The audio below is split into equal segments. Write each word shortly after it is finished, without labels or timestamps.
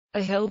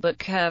A Hilbert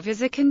curve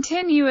is a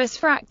continuous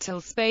fractal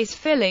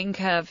space-filling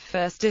curve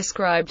first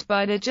described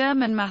by the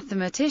German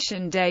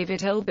mathematician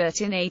David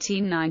Hilbert in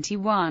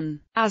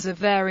 1891, as a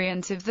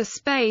variant of the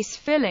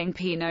space-filling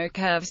Peano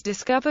curves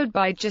discovered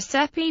by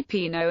Giuseppe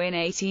Peano in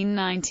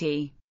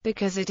 1890.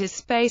 Because it is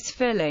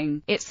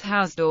space-filling, its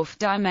Hausdorff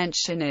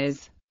dimension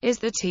is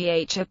the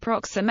th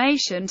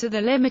approximation to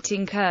the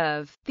limiting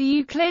curve, the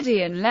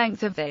Euclidean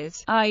length of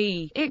this,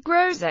 i.e., it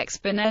grows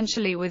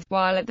exponentially with,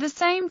 while at the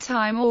same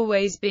time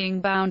always being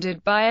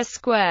bounded by a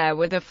square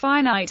with a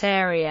finite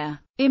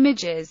area.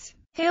 Images.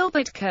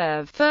 Hilbert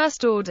curve,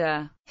 first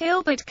order.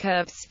 Hilbert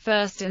curves,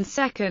 first and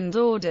second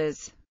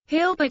orders.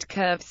 Hilbert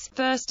curves,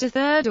 first to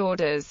third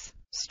orders.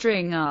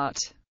 String art.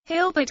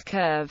 Hilbert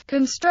curve,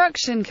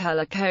 construction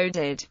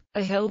color-coded.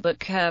 A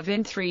Hilbert curve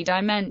in 3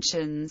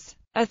 dimensions.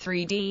 A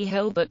 3D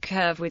Hilbert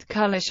curve with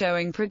color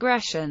showing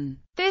progression.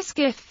 This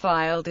GIF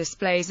file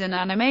displays an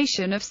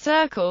animation of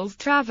circles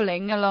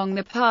traveling along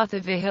the path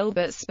of a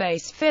Hilbert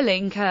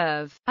space-filling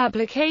curve.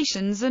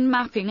 Applications and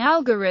mapping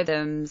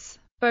algorithms.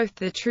 Both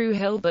the true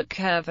Hilbert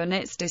curve and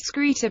its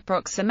discrete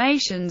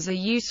approximations are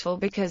useful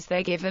because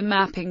they give a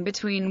mapping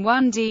between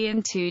 1D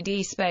and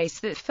 2D space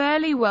that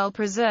fairly well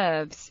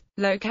preserves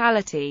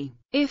locality.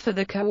 If are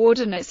the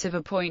coordinates of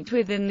a point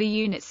within the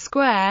unit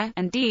square,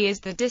 and d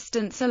is the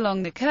distance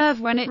along the curve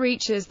when it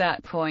reaches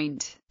that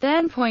point,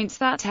 then points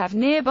that have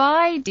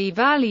nearby d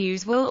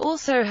values will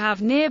also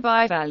have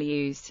nearby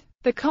values.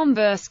 The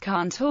converse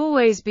can't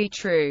always be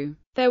true.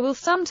 There will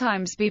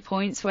sometimes be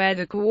points where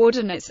the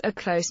coordinates are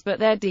close but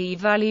their d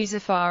values are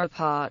far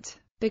apart.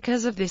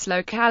 Because of this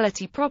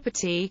locality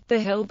property, the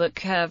Hilbert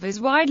curve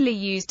is widely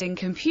used in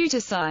computer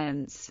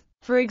science.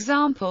 For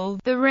example,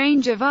 the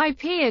range of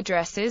IP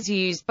addresses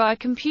used by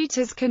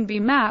computers can be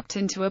mapped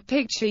into a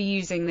picture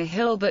using the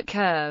Hilbert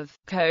curve.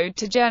 Code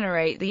to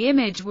generate the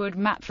image would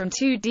map from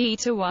 2D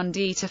to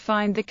 1D to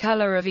find the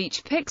color of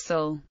each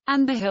pixel.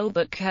 And the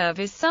Hilbert curve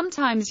is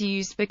sometimes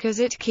used because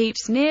it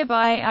keeps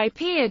nearby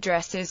IP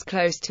addresses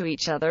close to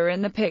each other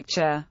in the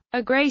picture.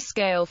 A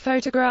grayscale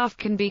photograph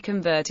can be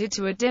converted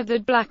to a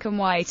dithered black and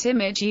white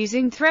image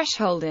using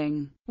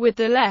thresholding, with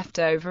the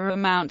leftover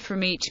amount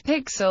from each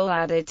pixel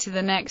added to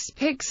the next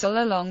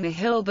pixel along the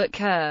Hilbert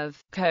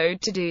curve. Code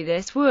to do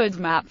this would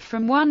map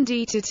from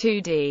 1D to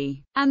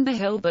 2D. And the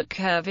Hilbert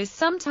curve is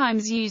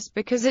sometimes used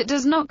because it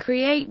does not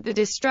create the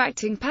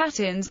distracting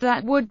patterns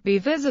that would be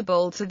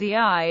visible to the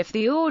eye if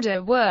the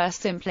order were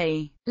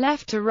simply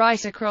left to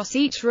right across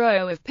each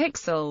row of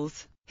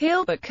pixels.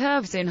 Hilbert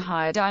curves in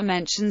higher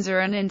dimensions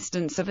are an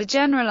instance of a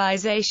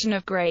generalization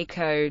of gray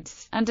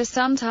codes, and are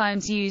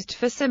sometimes used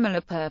for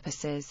similar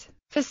purposes,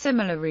 for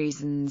similar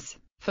reasons.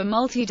 For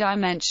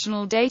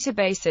multidimensional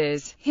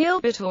databases,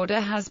 Hilbert order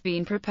has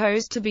been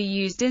proposed to be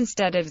used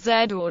instead of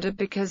Z-order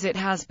because it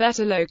has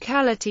better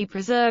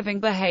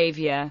locality-preserving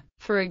behavior.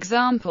 For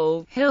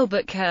example,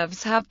 Hilbert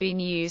curves have been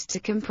used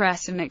to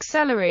compress and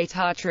accelerate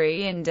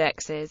artery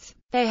indexes.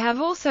 They have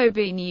also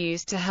been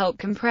used to help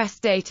compress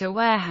data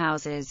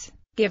warehouses.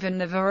 Given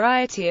the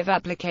variety of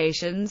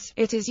applications,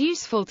 it is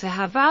useful to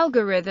have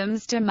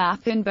algorithms to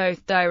map in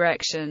both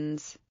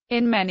directions.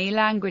 In many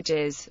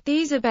languages,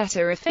 these are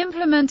better if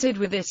implemented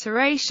with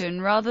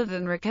iteration rather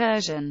than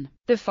recursion.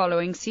 The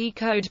following C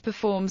code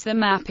performs the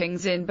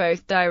mappings in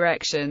both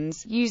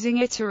directions, using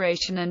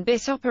iteration and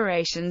bit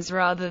operations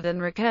rather than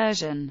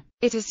recursion.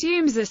 It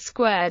assumes a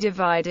square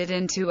divided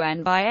into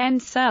n by n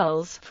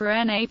cells, for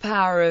n a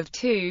power of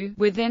 2,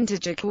 with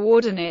integer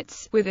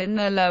coordinates, within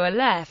the lower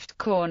left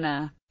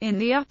corner, in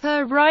the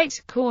upper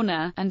right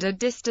corner, and a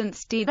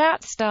distance d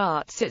that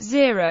starts at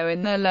 0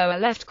 in the lower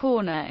left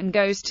corner and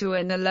goes to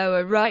in the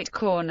lower right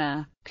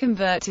corner.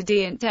 Convert to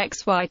d int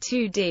x y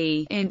to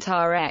d int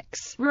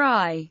rx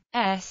ri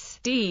s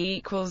d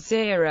equals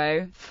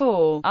 0,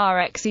 for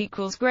rx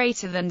equals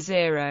greater than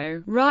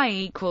 0, ri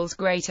equals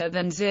greater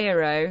than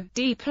 0,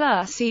 d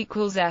plus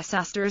equals s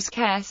asterisk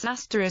s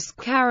asterisk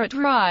caret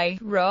ri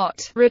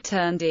rot,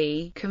 return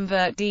d,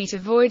 convert d to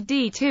void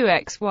d to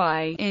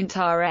xy int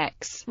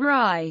rx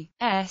ri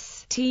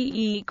s t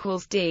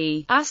equals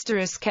d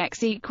asterisk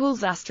x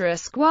equals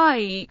asterisk y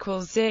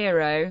equals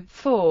 0,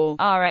 for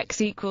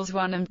rx equals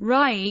 1 and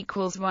ri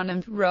equals 1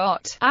 and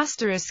rot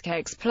asterisk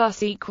x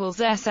plus equals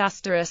s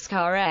asterisk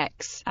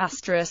rx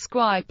asterisk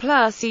y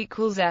plus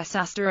equals s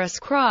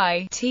asterisk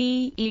ri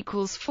t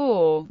equals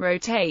 4.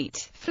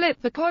 Rotate, flip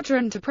the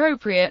quadrant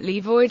appropriately,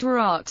 void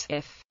rot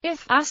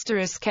if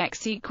asterisk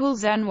x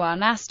equals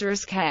n1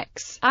 asterisk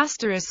x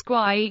asterisk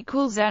y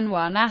equals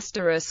n1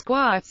 asterisk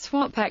y,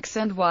 swap x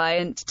and y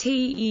and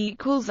t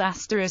equals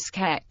asterisk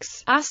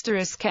x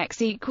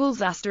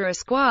equals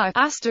asterisk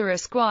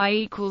y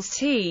equals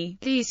t.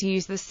 These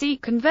use the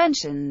seek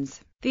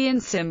conventions. The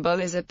and symbol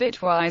is a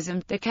bitwise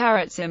and the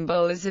caret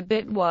symbol is a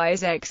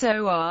bitwise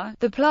XOR.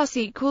 The plus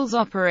equals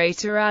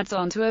operator adds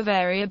onto a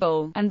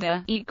variable, and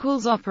the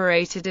equals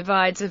operator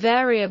divides a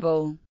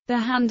variable. The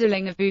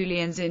handling of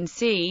booleans in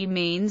C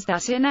means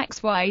that in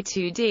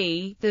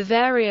xy2D, the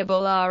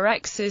variable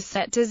Rx is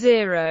set to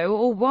 0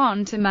 or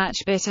 1 to match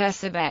bit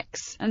S of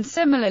x, and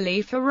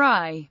similarly for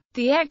y.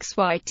 The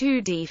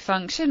xy2D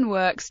function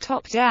works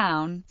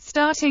top-down,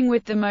 starting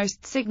with the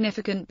most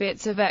significant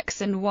bits of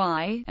x and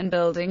y, and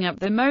building up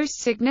the most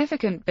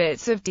significant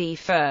bits of d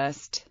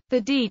first. The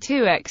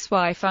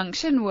d2xy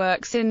function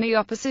works in the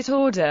opposite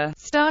order,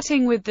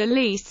 starting with the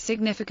least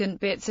significant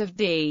bits of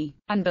d,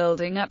 and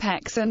building up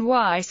x and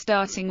y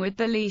starting with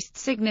the least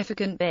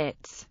significant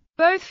bits.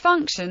 Both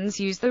functions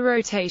use the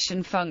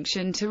rotation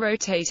function to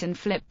rotate and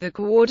flip the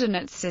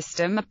coordinate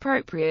system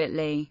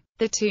appropriately.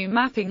 The two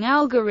mapping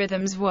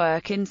algorithms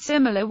work in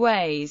similar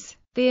ways.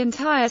 The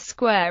entire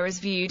square is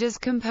viewed as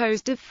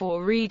composed of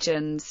 4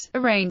 regions,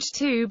 arranged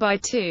 2 by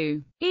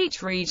 2.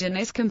 Each region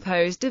is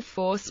composed of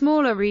 4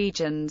 smaller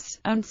regions,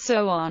 and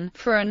so on,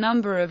 for a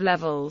number of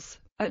levels.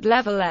 At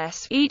level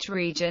S, each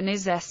region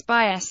is S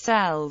by S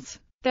cells.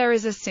 There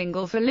is a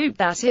single for loop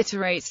that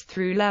iterates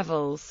through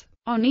levels.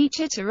 On each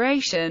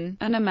iteration,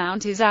 an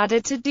amount is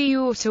added to D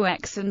or to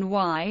X and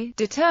Y,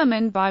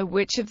 determined by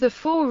which of the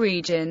 4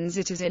 regions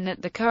it is in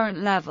at the current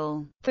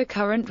level. The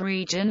current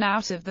region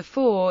out of the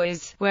 4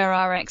 is where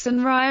Rx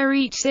and Y are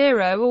each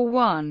 0 or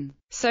 1.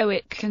 So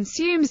it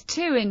consumes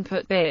 2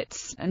 input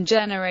bits, and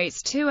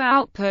generates 2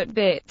 output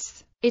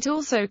bits. It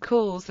also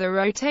calls the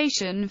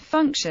rotation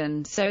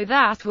function, so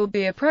that will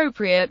be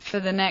appropriate for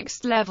the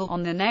next level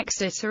on the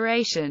next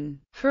iteration.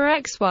 For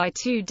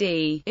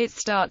xy2D, it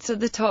starts at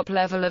the top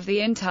level of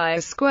the entire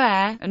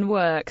square, and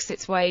works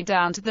its way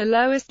down to the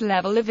lowest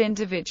level of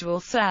individual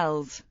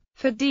cells.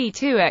 For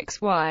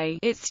d2xy,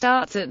 it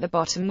starts at the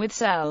bottom with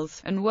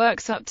cells, and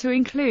works up to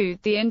include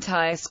the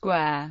entire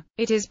square.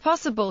 It is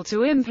possible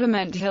to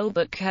implement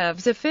Hilbert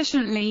curves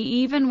efficiently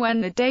even when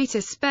the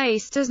data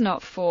space does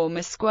not form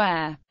a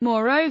square.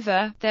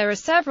 Moreover, there are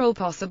several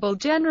possible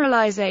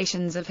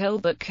generalizations of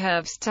Hilbert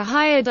curves to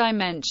higher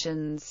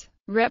dimensions.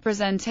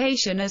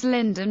 Representation as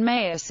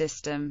Linden-Meyer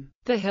system.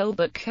 The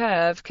Hilbert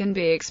curve can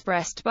be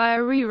expressed by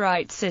a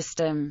rewrite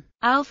system.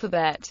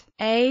 Alphabet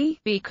A,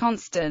 B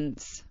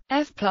constants.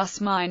 F plus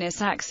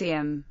minus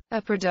axiom.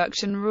 A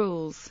production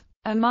rules.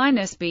 A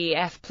minus B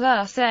F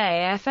plus A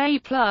F A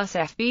plus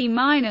F B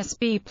minus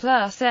B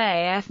plus A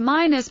F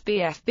minus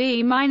B F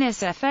B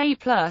minus F A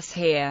plus.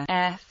 Here,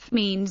 F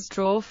means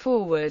draw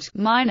forward,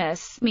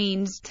 minus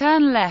means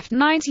turn left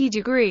 90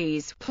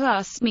 degrees,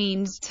 plus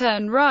means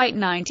turn right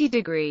 90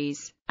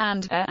 degrees,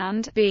 and A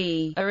and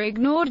B are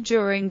ignored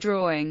during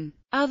drawing.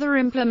 Other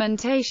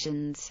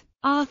implementations.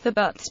 Arthur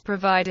Butts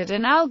provided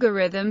an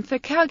algorithm for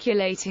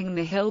calculating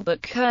the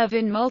Hilbert curve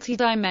in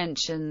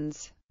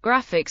multi-dimensions.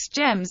 Graphics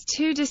Gems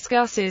 2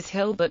 discusses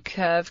Hilbert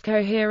curve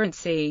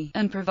coherency,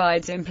 and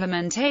provides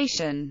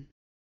implementation.